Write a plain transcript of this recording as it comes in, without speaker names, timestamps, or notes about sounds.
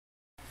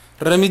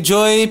Remy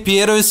Joy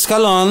Pedro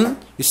Scalon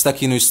está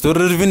aqui no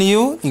Estúdio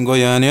Revenue, em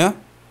Goiânia,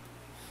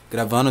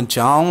 gravando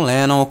John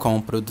Lennon com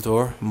o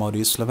produtor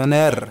Maurício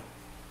Lavener.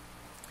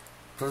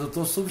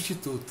 Produtor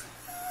substituto.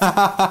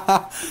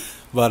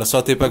 Bora,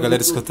 solta aí pra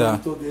galera escutar.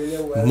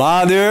 É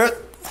Mother,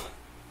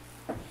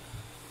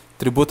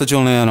 tributo a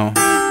John Lennon.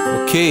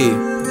 Ok.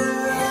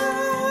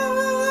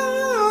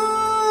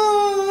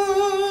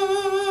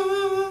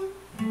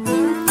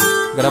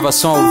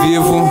 Gravação ao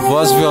vivo,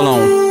 voz e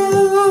violão.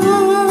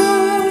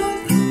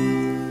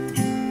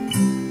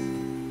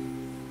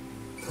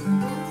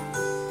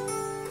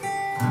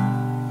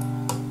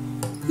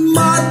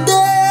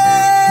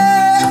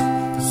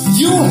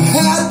 You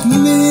had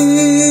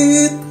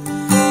me,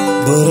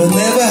 but I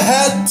never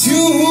had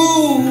you.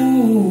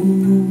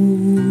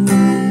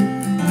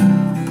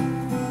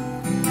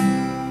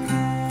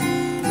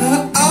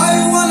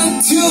 I wanted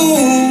to,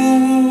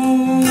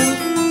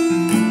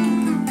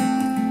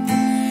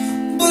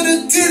 but I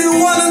didn't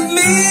want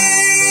me.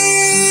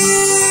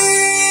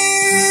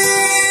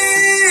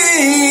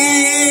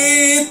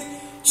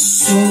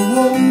 So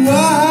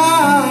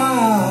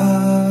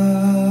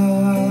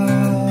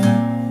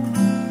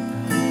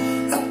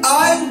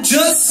I'm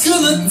just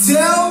gonna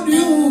tell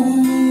you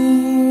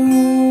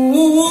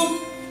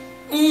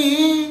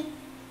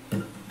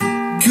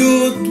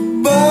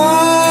goodbye.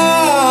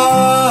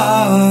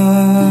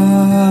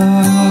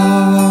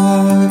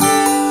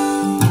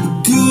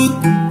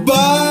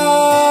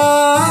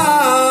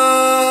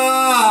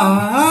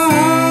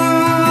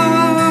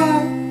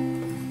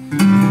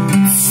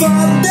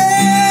 Father,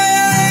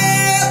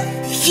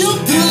 you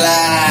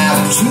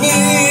left me,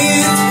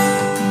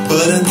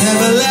 but I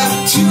never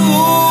left you.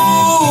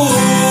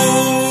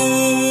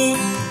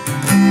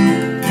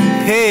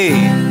 Hey!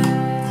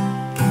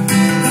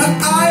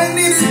 I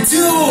needed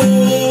you.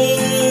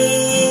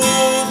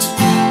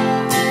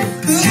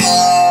 Oh,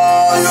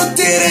 you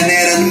didn't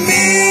need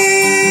me.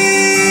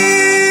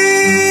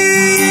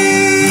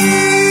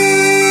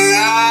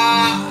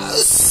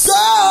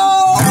 So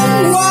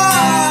why?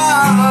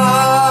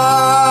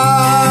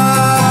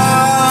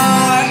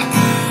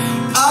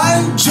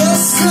 I'm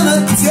just gonna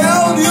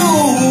tell you.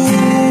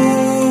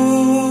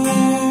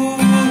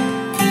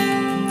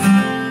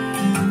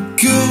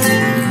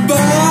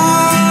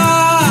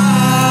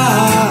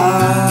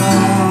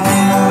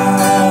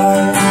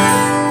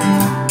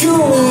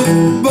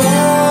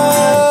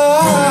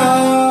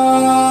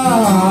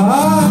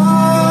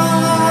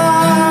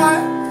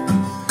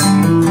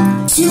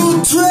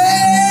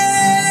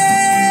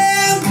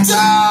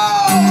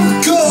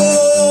 Don't go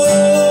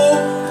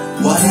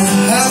what I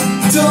have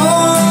done.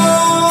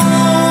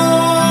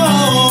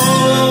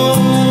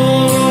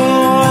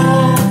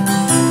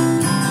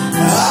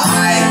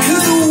 I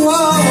could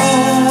walk.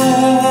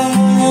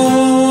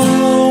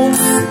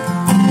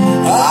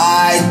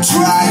 I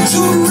tried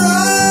to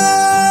run.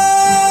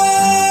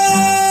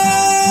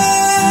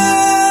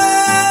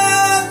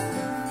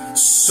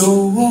 So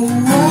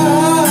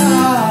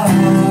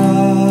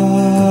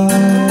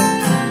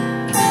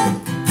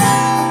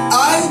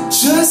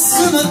just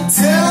gonna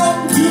tell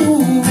you,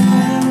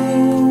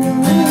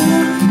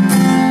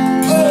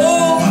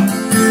 oh,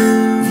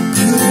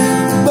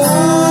 goodbye,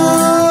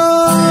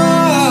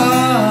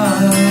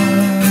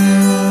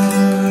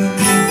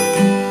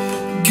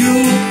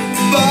 goodbye,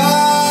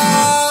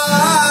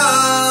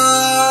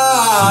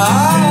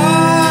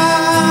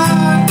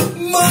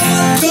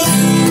 Mama,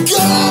 don't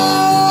go.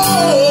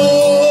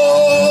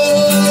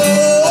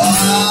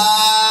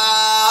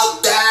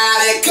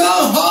 Daddy,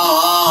 come home.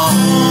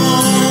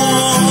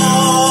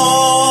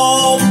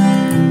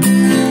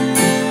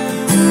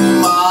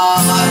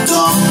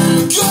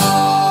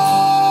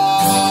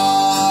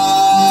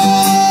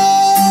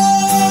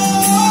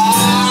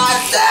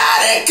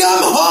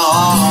 Come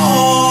home.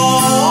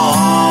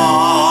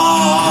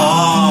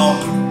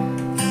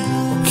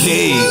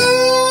 Okay.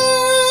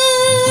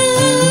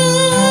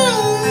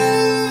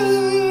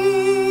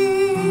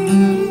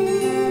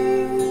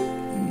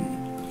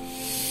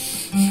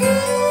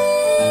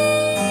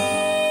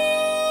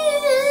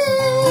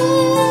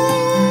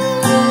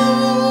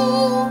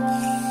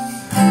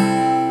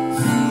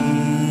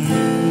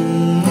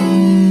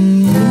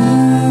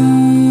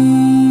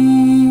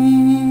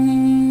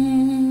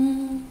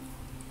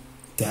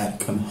 Dad,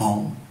 come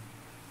home.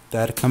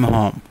 Dad, come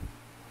home.